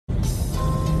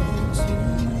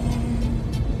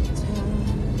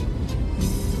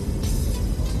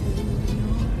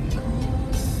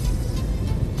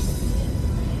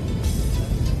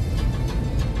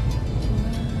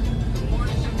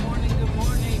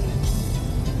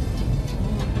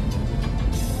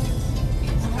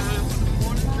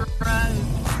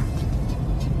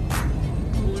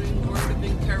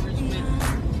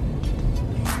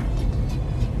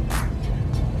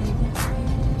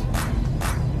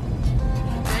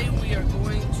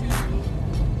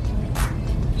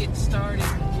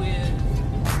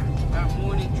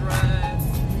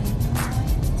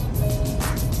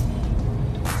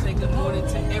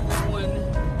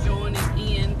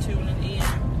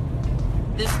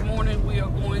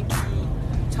going to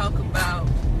talk about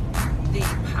the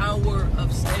power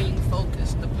of staying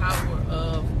focused, the power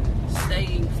of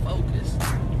staying focused.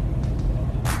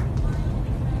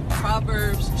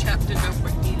 Proverbs chapter number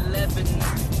 11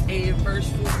 and verse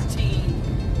 14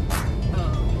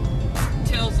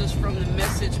 tells us from the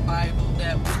Message Bible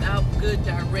that without good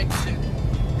direction,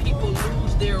 people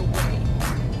lose their way.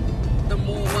 The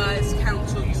more wise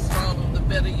counsel you follow, the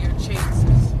better your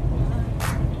chances.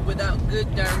 Without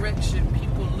good direction,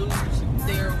 people lose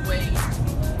their way.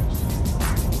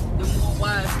 The more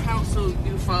wise counsel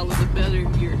you follow, the better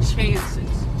your chances.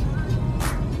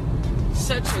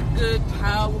 Such a good,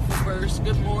 powerful verse.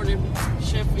 Good morning,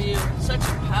 Sheffield. Such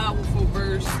a powerful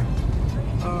verse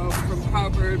from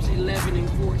Proverbs 11 and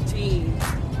 14.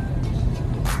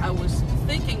 I was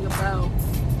thinking about,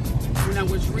 when I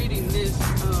was reading this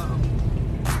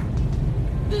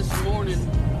morning,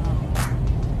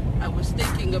 I was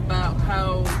thinking about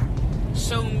how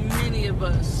so many of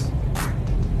us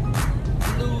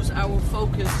lose our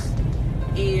focus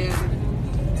and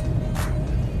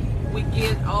we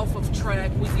get off of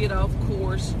track, we get off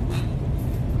course,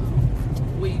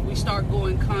 we start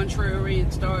going contrary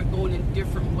and start going in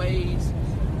different ways.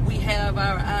 We have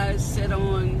our eyes set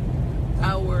on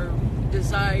our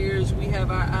desires, we have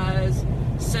our eyes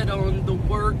set on the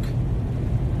work,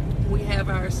 we have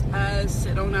our eyes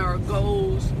set on our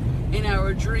goals and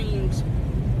our dreams,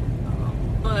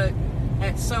 but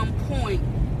at some point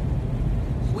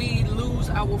we lose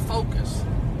our focus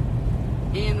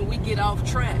and we get off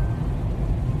track.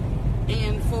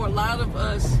 And for a lot of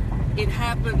us, it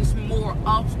happens more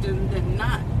often than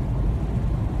not.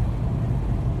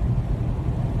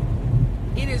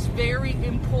 It is very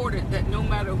important that no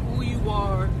matter who you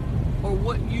are or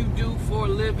what you do for a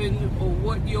living or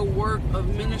what your work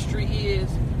of ministry is,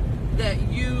 that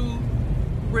you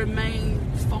remain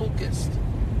focused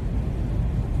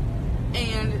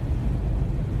and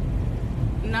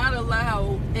not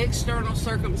allow external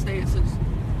circumstances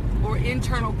or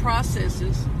internal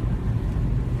processes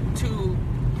to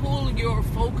pull your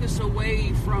focus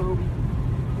away from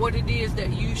what it is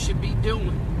that you should be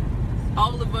doing.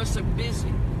 All of us are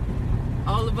busy.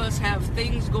 All of us have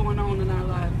things going on in our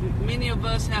lives. Many of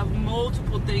us have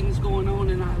multiple things going on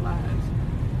in our lives.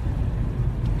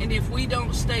 And if we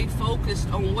don't stay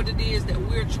focused on what it is that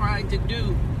we're trying to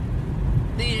do,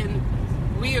 then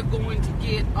we are going to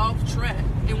get off track.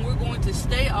 And we're going to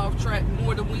stay off track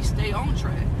more than we stay on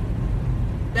track.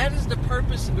 That is the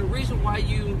purpose and the reason why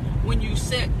when you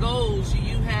set goals,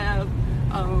 you have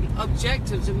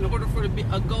objectives. In order for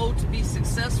a goal to be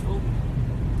successful,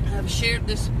 I've shared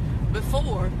this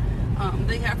before,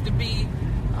 they have to be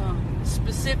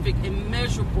specific and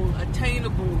measurable,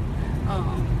 attainable.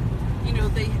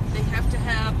 They have to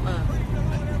have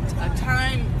a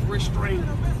time restraint,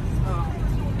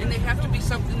 and they have to be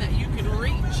something that you can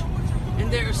reach. And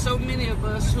there are so many of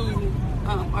us who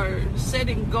are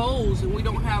setting goals and we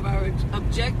don't have our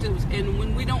objectives, and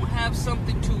when we don't have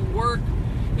something to work,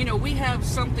 we have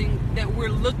something that we're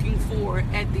looking for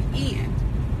at the end,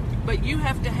 but you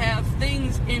have to have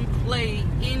things in play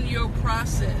in your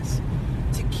process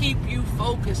to keep you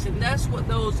focused, and that's what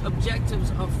those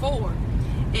objectives are for.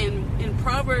 And in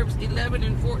Proverbs 11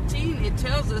 and 14, it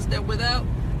tells us that without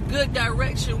good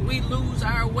direction, we lose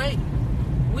our way.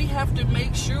 We have to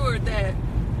make sure that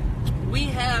we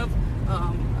have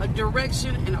a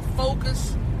direction and a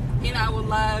focus in our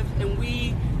lives, and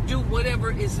we do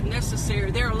whatever is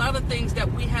necessary. There are a lot of things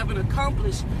that we haven't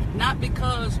accomplished, not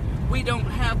because we don't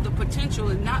have the potential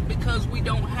and not because we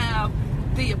don't have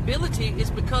the ability. It's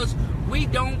because we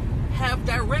don't have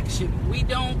direction. We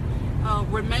don't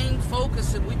remain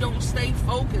focused, and we don't stay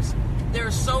focused. There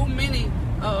are so many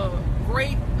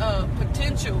great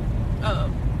potential.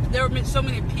 There are so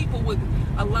many people with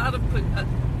a lot of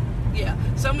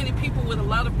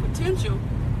potential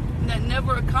that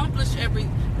never accomplish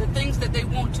the things that they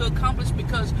want to accomplish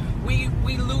because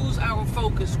we lose our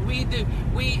focus. We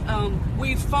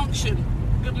function.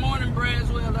 Good morning,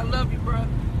 Braswell. I love you, bro.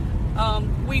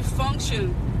 We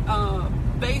function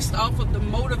based off of the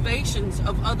motivations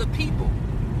of other people,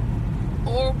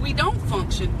 or we don't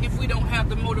function if we don't have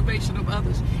the motivation of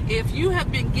others. If you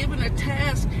have been given a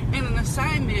task and an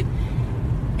assignment,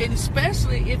 and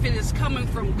especially if it is coming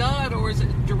from God or is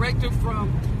it directed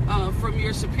from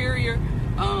your superior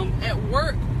at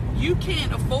work, you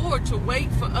can't afford to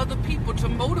wait for other people to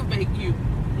motivate you.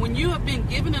 When you have been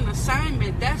given an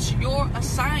assignment, that's your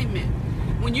assignment.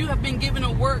 When you have been given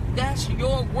a work, that's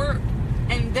your work.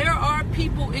 And there are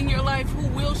people in your life who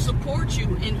will support you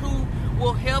and who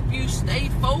will help you stay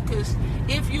focused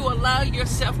if you allow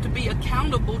yourself to be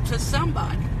accountable to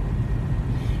somebody.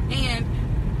 And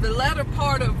the latter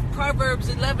part of Proverbs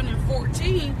 11 and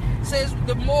 14 says,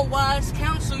 the more wise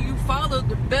counsel you follow,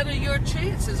 the better your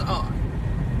chances are.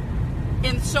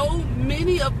 And so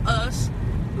many of us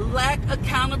lack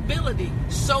accountability.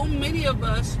 So many of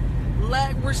us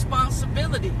lack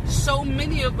responsibility. So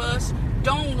many of us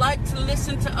don't like to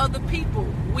listen to other people.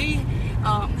 We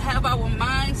have our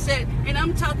mindset, and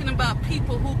I'm talking about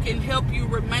people who can help you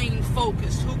remain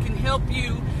focused, who can help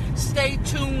you stay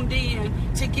tuned in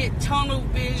to get tunnel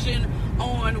vision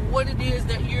on what it is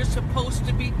that you're supposed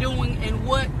to be doing and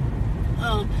what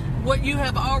you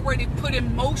have already put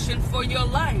in motion for your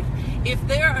life. If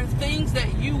there are things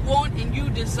that you want and you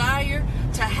desire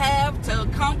to have, to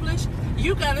accomplish,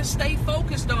 you got to stay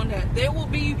focused on that. There will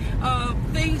be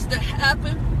things that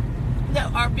happen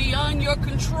that are beyond your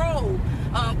control,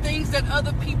 things that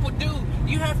other people do.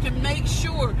 You have to make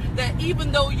sure that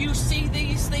even though you see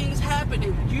these things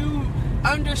happening, you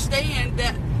understand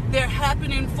that they're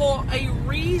happening for a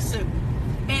reason.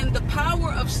 And the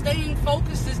power of staying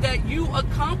focused is that you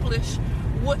accomplish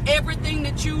everything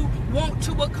that you want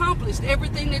to accomplish,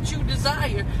 everything that you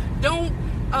desire. Don't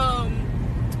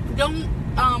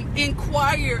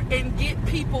inquire and get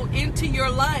people into your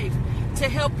life to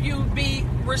help you be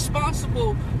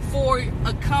responsible for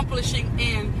accomplishing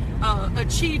and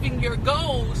achieving your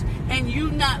goals, and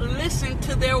you not listen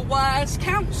to their wise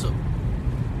counsel.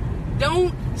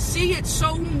 Don't see it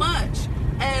so much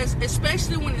as,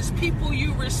 especially when it's people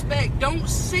you respect, don't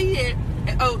see it,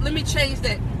 let me change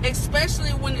that,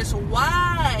 especially when it's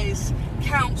wise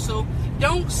counsel,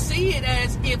 don't see it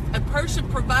as if a person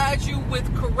provides you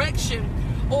with correction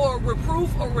or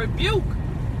reproof or rebuke.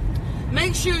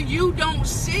 Make sure you don't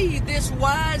see this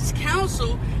wise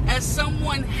counsel as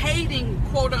someone hating,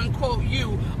 quote unquote,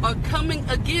 you or coming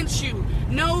against you.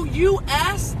 No, you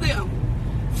ask them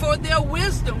for their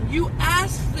wisdom. You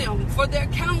ask them for their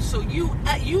counsel.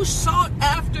 You sought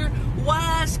after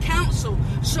wise counsel.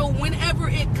 So whenever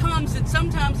it comes, and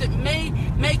sometimes it may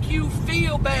make you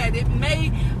feel bad, it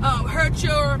may hurt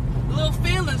your little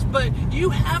feelings, but you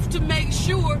have to make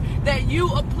sure that you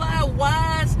apply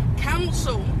wise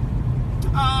counsel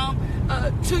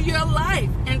to your life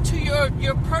and to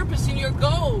your purpose and your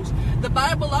goals. The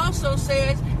Bible also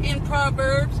says in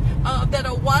Proverbs that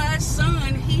a wise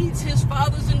son heeds his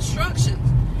father's instructions.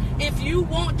 If you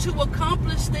want to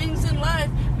accomplish things in life,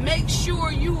 make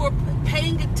sure you are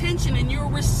paying attention and you're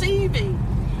receiving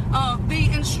the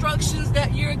instructions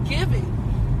that you're giving.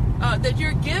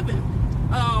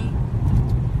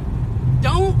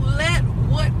 Don't let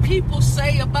what people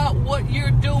say about what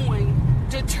you're doing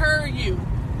deter you.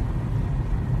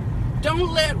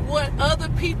 Don't let what other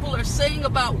people are saying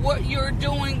about what you're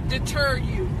doing deter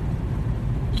you.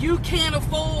 You can't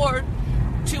afford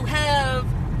to have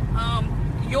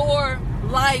your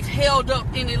life held up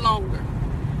any longer.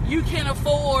 You can't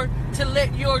afford to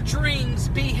let your dreams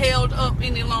be held up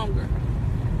any longer.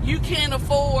 You can't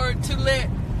afford to let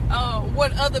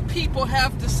what other people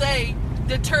have to say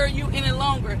deter you any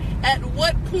longer. At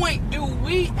what point do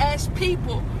we as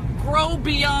people grow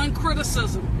beyond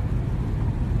criticism?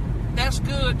 That's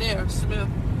good there, Smith.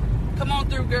 Come on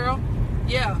through, girl.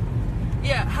 Yeah.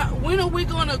 When are we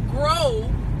going to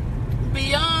grow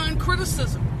beyond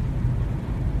criticism?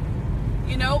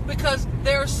 You know, because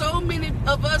there are so many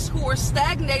of us who are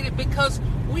stagnated because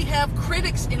we have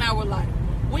critics in our life.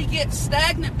 We get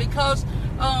stagnant because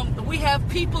we have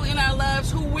people in our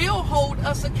lives who will hold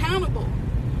us accountable.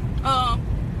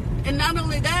 And not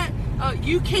only that,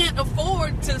 you can't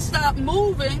afford to stop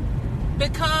moving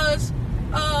because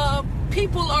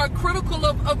people are critical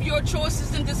of your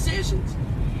choices and decisions.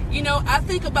 You know, I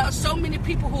think about so many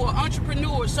people who are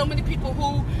entrepreneurs, so many people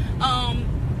who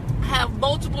have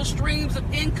multiple streams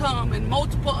of income and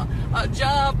multiple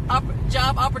job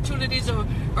opportunities or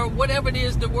whatever it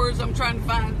is, the words I'm trying to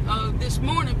find this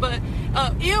morning. But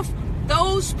if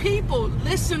those people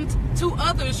listened to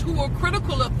others who are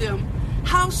critical of them,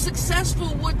 how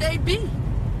successful would they be?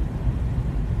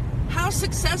 How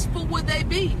successful would they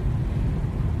be?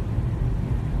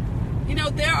 You know,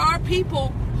 there are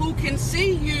people who can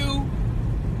see you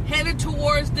headed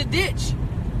towards the ditch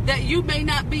that you may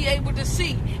not be able to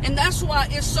see. And that's why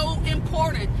it's so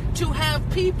important to have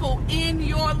people in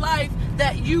your life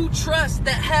that you trust,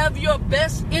 that have your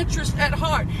best interest at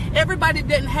heart. Everybody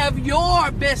doesn't have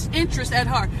your best interest at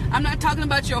heart. I'm not talking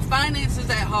about your finances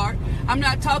at heart. I'm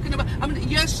not talking about,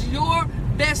 yes, your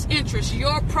best interest,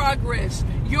 your progress,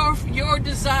 your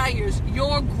desires,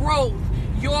 your growth,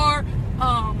 your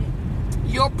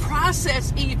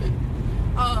process even.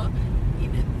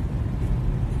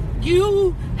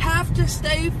 You have to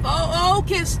stay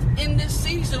focused in this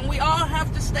season. We all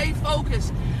have to stay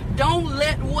focused. Don't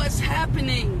let what's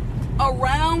happening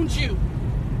around you,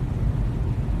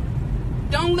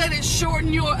 don't let it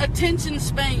shorten your attention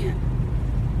span.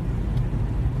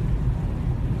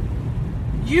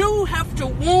 You have to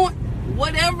want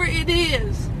whatever it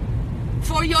is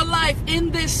for your life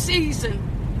in this season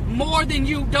more than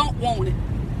you don't want it.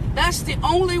 That's the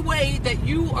only way that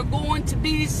you are going to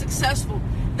be successful.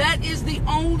 That is the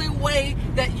only way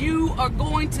that you are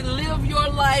going to live your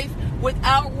life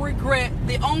without regret.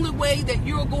 The only way that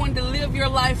you're going to live your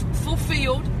life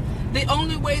fulfilled. The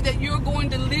only way that you're going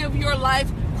to live your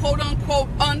life, quote unquote,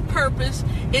 on purpose,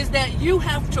 is that you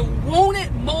have to want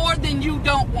it more than you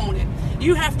don't want it.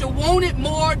 You have to want it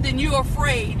more than you're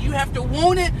afraid. You have to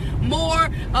want it more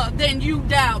than you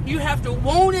doubt. You have to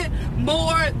want it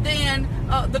more than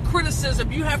the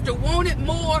criticism. You have to want it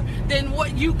more than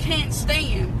what you can't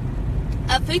stand.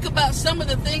 I think about some of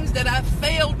the things that I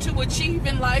failed to achieve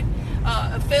in life,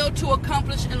 failed to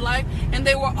accomplish in life, and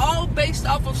they were all based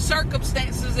off of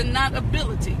circumstances and not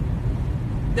ability.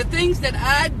 The things that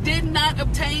I did not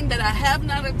obtain, that I have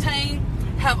not obtained,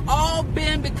 have all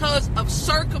been because of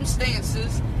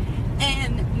circumstances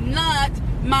and not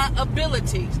my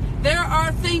abilities. There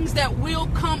are things that will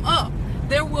come up.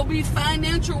 There will be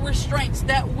financial restraints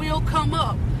that will come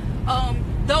up.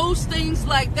 Those things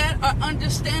like that are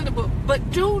understandable.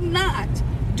 But do not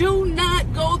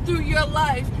go through your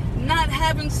life not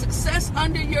having success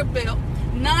under your belt,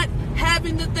 not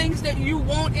having the things that you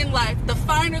want in life, the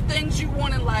finer things you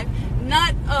want in life,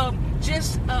 not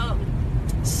just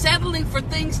settling for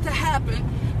things to happen.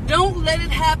 Don't let it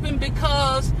happen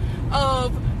because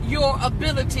of your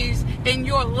abilities and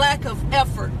your lack of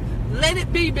effort. Let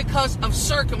it be because of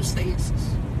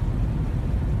circumstances.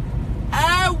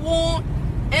 I want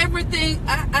everything.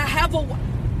 I have a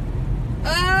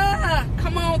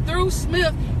come on through,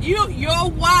 Smith.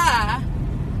 Your why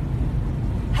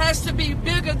has to be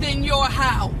bigger than your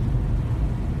how.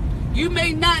 You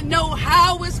may not know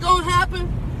how it's going to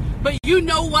happen, but you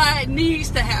know why it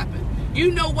needs to happen.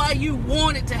 You know why you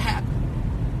want it to happen.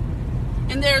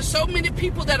 And there are so many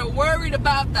people that are worried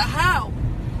about the how,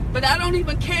 but I don't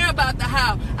even care about the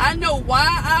how. I know why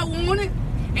I want it,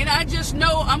 and I just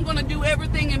know I'm going to do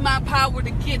everything in my power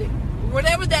to get it,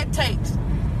 whatever that takes.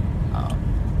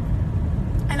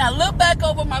 And I look back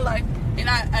over my life, and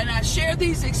I share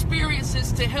these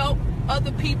experiences to help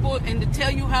other people and to tell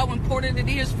you how important it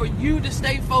is for you to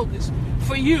stay focused.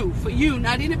 For you,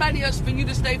 not anybody else, for you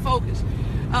to stay focused.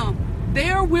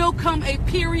 There will come a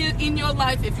period in your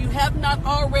life, if you have not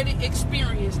already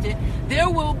experienced it, there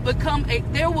will come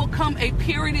a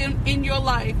period in your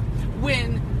life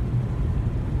when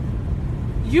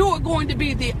you are going to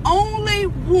be the only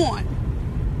one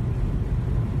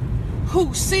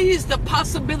who sees the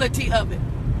possibility of it.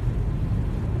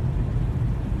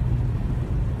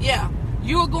 Yeah,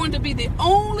 you're going to be the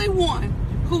only one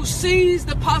who sees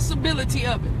the possibility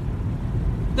of it,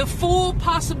 the full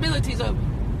possibilities of it.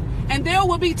 And there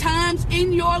will be times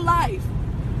in your life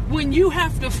when you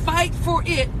have to fight for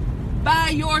it by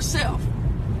yourself.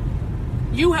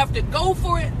 You have to go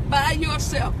for it by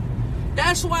yourself.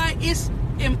 That's why it's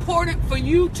important for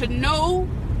you to know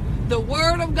the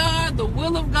Word of God, the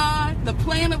will of God, the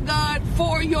plan of God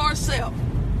for yourself.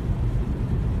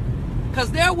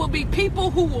 Because there will be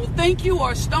people who will think you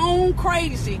are stone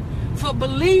crazy for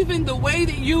believing the way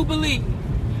that you believe,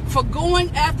 for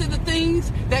going after the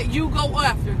things that you go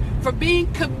after, for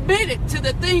being committed to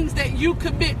the things that you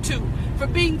commit to, for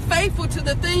being faithful to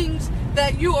the things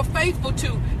that you are faithful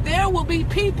to. There will be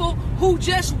people who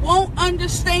just won't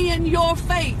understand your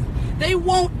faith. They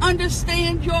won't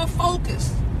understand your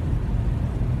focus.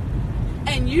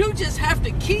 And you just have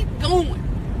to keep going.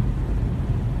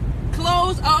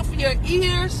 Close off your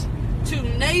ears to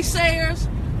naysayers.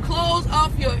 Close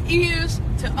off your ears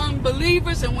to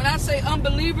unbelievers. And when I say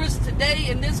unbelievers today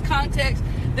in this context,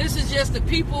 this is just the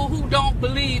people who don't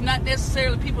believe, not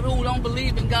necessarily people who don't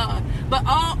believe in God, but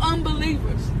all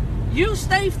unbelievers. You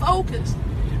stay focused.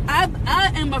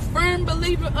 I am a firm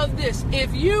believer of this.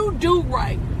 If you do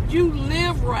right, you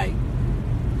live right,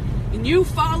 and you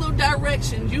follow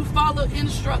directions, you follow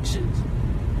instructions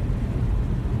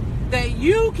that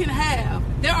you can have,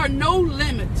 there are no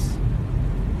limits.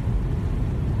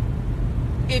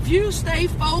 If you stay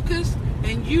focused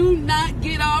and you not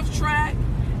get off track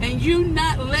and you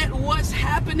not let what's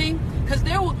happening, because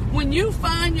when you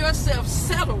find yourself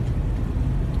settled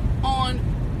on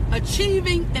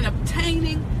achieving and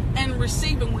obtaining and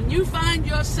receiving, when you find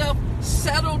yourself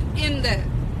settled in that,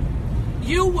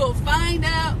 you will find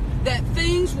out that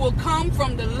things will come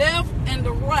from the left and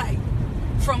the right,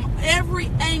 from every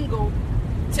angle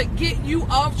to get you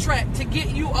off track, to get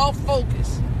you off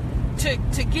focus, to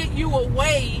get you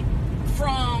away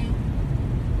from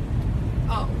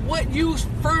what you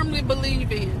firmly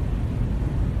believe in.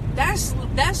 That's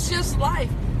just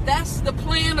life. That's the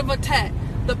plan of attack.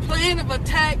 The plan of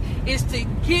attack is to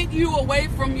get you away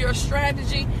from your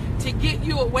strategy, to get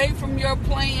you away from your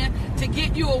plan, to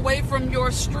get you away from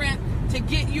your strength, to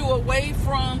get you away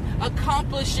from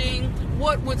accomplishing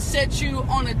what would set you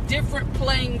on a different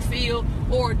playing field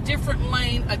or a different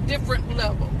lane, a different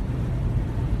level.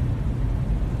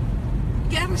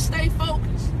 You gotta stay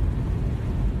focused.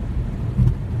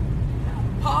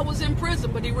 Paul was in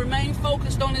prison, but he remained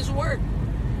focused on his work.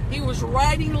 He was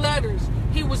writing letters.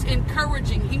 He was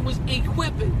encouraging. He was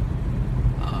equipping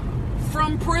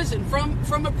from prison,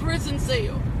 from a prison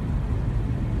cell.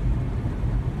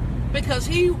 Because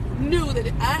he knew that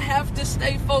I have to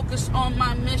stay focused on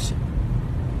my mission.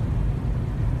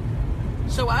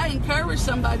 So I encourage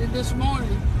somebody this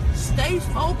morning, stay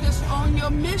focused on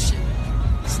your mission.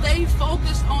 Stay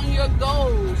focused on your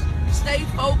goals. Stay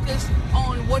focused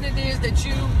on what it is that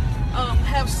you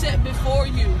have set before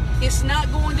you. It's not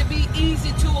going to be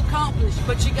easy to accomplish,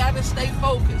 but you got to stay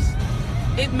focused.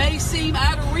 It may seem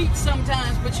out of reach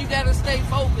sometimes, but you got to stay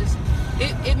focused.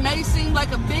 It may seem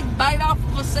like a big bite off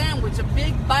of a sandwich, a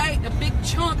big bite, a big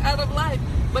chunk out of life,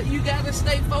 but you got to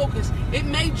stay focused. It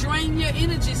may drain your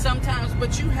energy sometimes,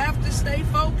 but you have to stay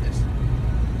focused.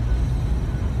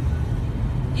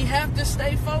 You have to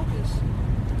stay focused.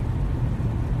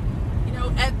 You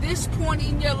know, at this point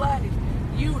in your life,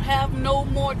 you have no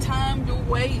more time to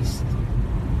waste.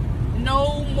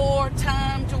 No more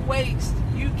time to waste.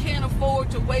 You can't afford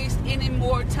to waste any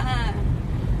more time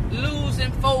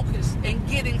losing focus and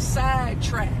getting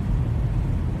sidetracked.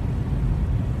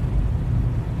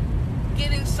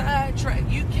 Getting sidetracked.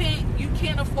 You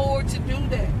can't afford to do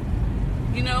that.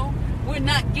 You know, we're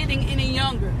not getting any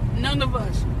younger. None of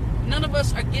us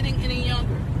are getting any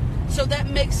younger. So that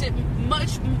makes it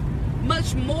much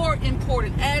more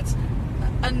important. Adds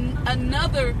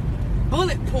another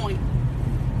bullet point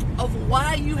of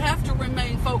why you have to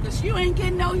remain focused. You ain't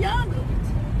getting no younger.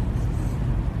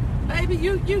 Baby,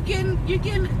 you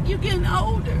getting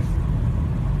older.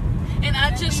 And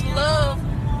I just love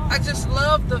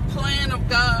the plan of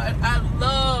God. I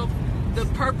love the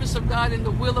purpose of God and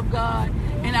the will of God.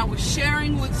 And I was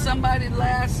sharing with somebody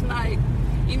last night.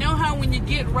 You know how when you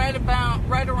get right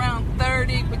around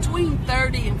 30, between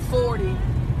 30 and 40,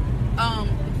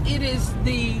 it is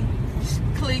the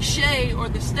cliche or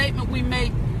the statement we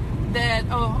make that,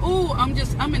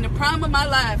 I'm in the prime of my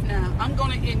life now. I'm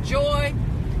going to enjoy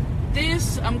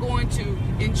this. I'm going to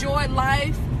enjoy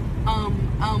life.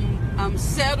 I'm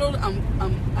settled.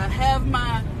 I have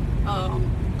my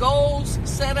goals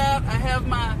set out. I have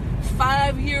my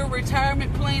 5-year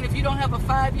retirement plan. If you don't have a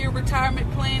 5-year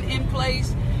retirement plan in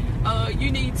place,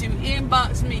 you need to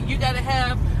inbox me. You got to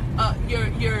have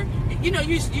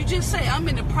you just say, I'm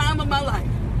in the prime of my life.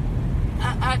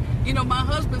 My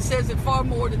husband says it far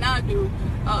more than I do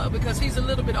because he's a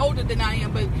little bit older than I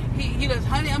am, but he does,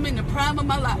 honey, I'm in the prime of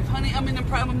my life. Honey, I'm in the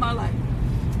prime of my life.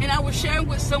 And I was sharing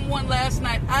with someone last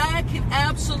night, I can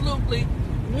absolutely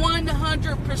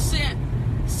 100%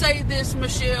 say this,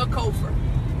 Michelle Cofer.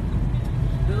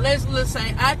 Leslie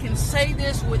saying, I can say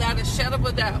this without a shadow of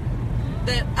a doubt,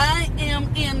 that I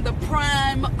am in the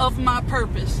prime of my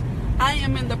purpose. I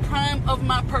am in the prime of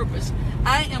my purpose.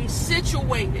 I am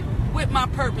situated with my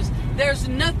purpose. There's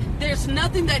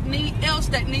nothing else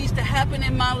that needs to happen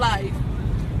in my life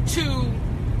to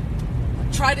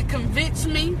try to convince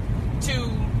me, to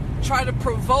try to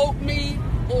provoke me,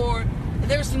 or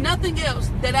there's nothing else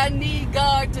that I need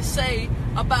God to say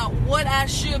about what I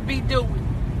should be doing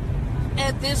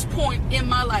at this point in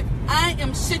my life. I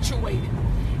am situated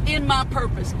in my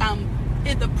purpose. I'm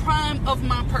in the prime of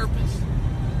my purpose.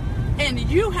 And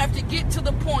you have to get to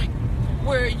the point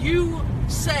where you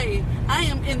say, I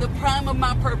am in the prime of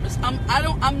my purpose. I'm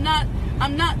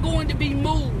not going to be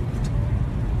moved.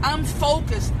 I'm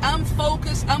focused.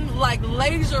 I'm like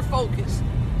laser focused.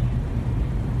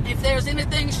 If there's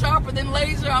anything sharper than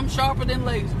laser, I'm sharper than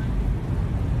laser.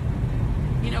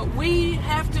 We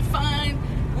have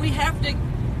to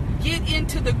get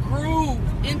into the groove,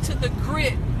 into the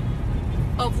grit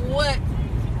of what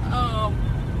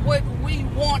we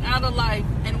want out of life,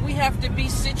 and we have to be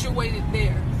situated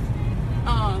there.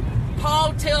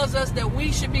 Paul tells us that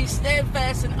we should be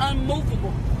steadfast and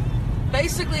unmovable.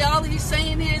 Basically, all he's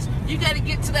saying is you got to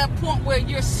get to that point where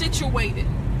you're situated.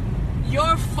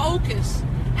 Your focus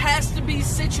has to be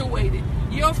situated.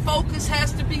 Your focus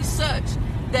has to be such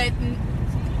that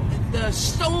the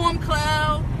storm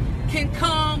cloud can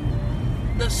come,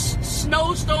 the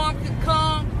snowstorm could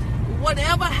come.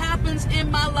 Whatever happens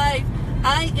in my life,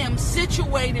 I am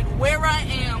situated where I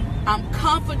am. I'm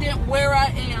confident where I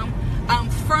am.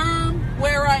 I'm firm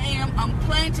where I am. I'm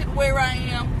planted where I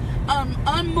am. I'm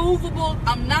unmovable.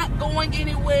 I'm not going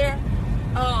anywhere.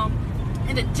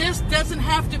 And it just doesn't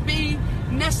have to be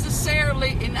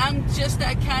necessarily, and I'm just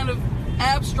that kind of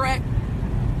abstract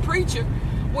preacher,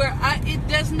 where it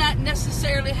does not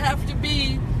necessarily have to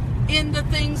be in the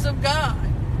things of God.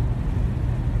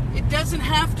 It doesn't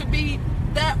have to be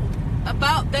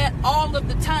about that all of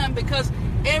the time, because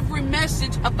every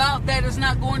message about that is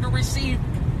not going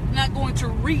to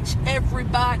reach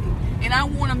everybody. And I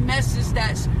want a message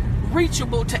that's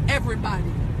reachable to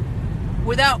everybody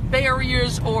without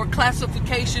barriers or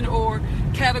classification or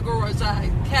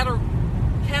categorizing.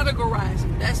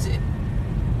 That's it.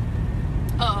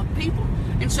 People.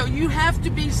 And so you have to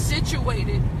be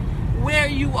situated where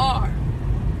you are.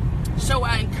 So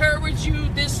I encourage you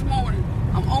this morning.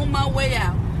 I'm on my way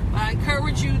out. I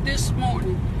encourage you this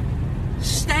morning.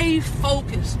 Stay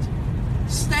focused.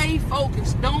 Stay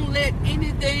focused. Don't let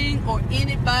anything or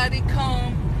anybody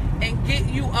come and get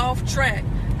you off track.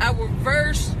 Our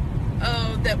verse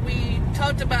that we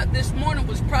talked about this morning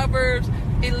was Proverbs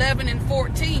 11 and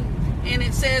 14. And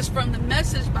it says from the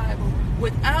Message Bible,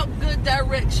 without good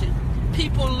direction,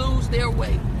 people lose their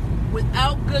way.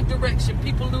 Without good direction,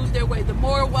 people lose their way. The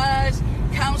more wise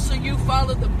counsel you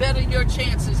follow, the better your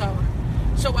chances are.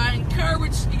 So I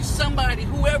encourage you, somebody,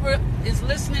 whoever is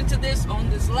listening to this on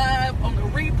this live, on the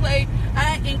replay,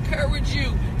 I encourage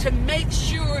you to make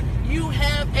sure you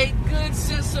have a good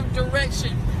sense of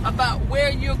direction about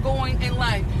where you're going in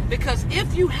life. Because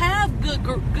if you have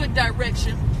good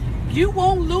direction, you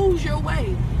won't lose your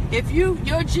way. If your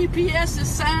GPS is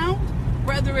sound,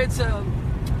 whether it's a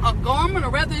Garmin or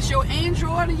whether it's your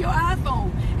Android or your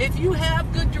iPhone, if you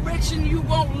have good direction, you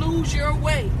won't lose your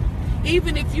way,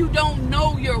 even if you don't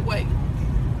know your way.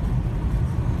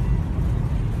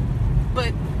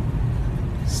 But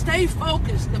stay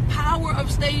focused. The power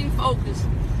of staying focused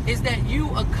is that you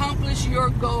accomplish your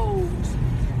goals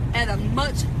at a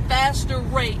much faster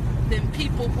rate than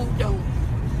people who don't.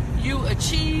 You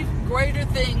achieve greater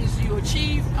things. You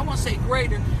achieve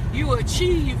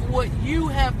what you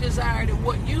have desired and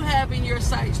what you have in your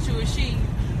sights to achieve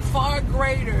far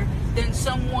greater than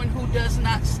someone who does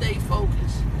not stay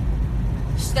focused.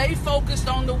 Stay focused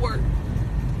on the work,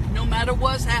 no matter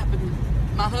what's happening.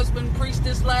 My husband preached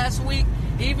this last week.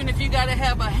 Even if you got to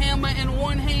have a hammer in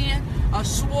one hand, a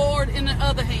sword in the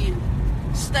other hand,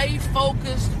 stay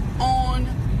focused on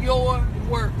your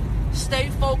work. Stay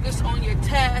focused on your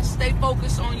tasks. Stay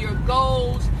focused on your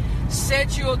goals.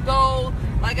 Set your goal.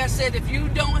 Like I said, if you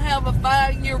don't have a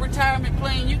 5-year retirement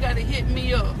plan, you got to hit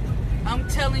me up. I'm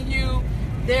telling you,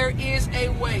 there is a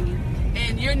way.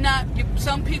 And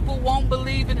some people won't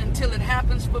believe it until it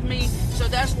happens for me. So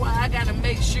that's why I got to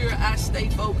make sure I stay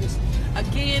focused.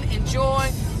 Again, enjoy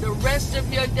the rest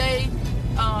of your day.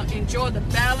 Enjoy the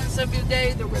balance of your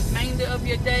day, the remainder of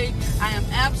your day. I am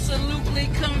absolutely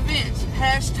convinced,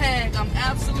 I'm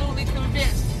absolutely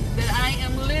convinced that I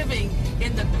am living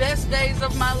in the best days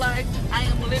of my life. I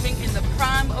am living in the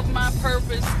prime of my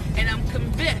purpose, and I'm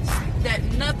convinced that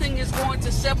nothing is going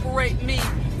to separate me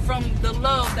from the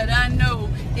love that I know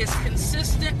is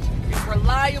consistent,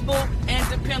 reliable, and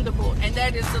dependable, and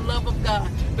that is the love of God.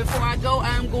 Before I go, I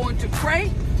am going to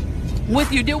pray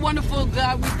with you. Dear wonderful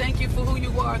God, we thank you for who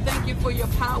you are. Thank you for your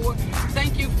power.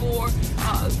 Thank you for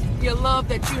your love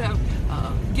that you have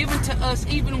given to us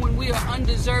even when we are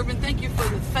undeserving. Thank you for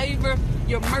the favor,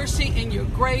 your mercy, and your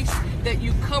grace that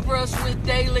you cover us with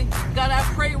daily. God, I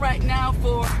pray right now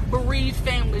for bereaved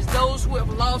families, those who have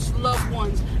lost loved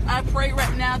ones. I pray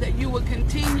right now that you will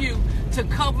continue to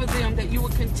cover them, that you will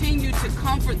continue to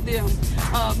comfort them.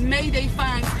 May they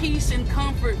find peace and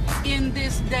comfort in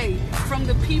this day from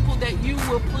the people that you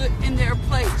will put in their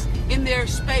place, in their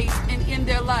space, and in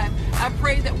their life. I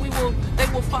pray that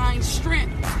they will find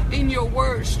strength in your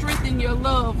word, strength in your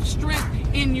love, strength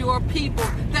in your people.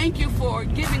 Thank you for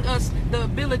giving us the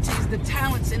abilities, the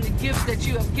talents, and the gifts that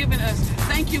you have given us.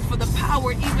 Thank you for the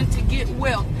power even to get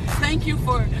wealth. Thank you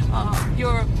for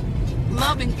your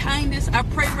love and kindness. I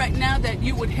pray right now that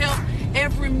you would help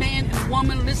every man and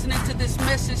woman listening to this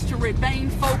message to remain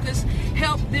focused.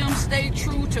 Help them stay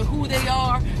true to who they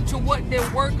are, to what their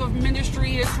work of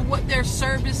ministry is, to what their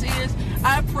service is.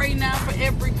 I pray now for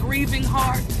every grieving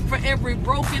heart, for every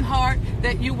broken heart,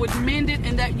 that you would mend it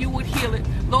and that you would heal it.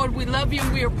 Lord, we love you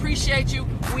and we appreciate you.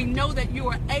 We know that you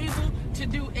are able to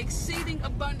do exceeding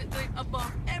abundantly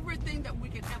above everything that we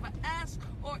could ever ask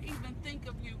or even think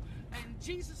of you. In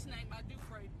Jesus' name I do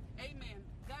pray. Amen.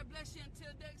 God bless. bless you until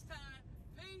next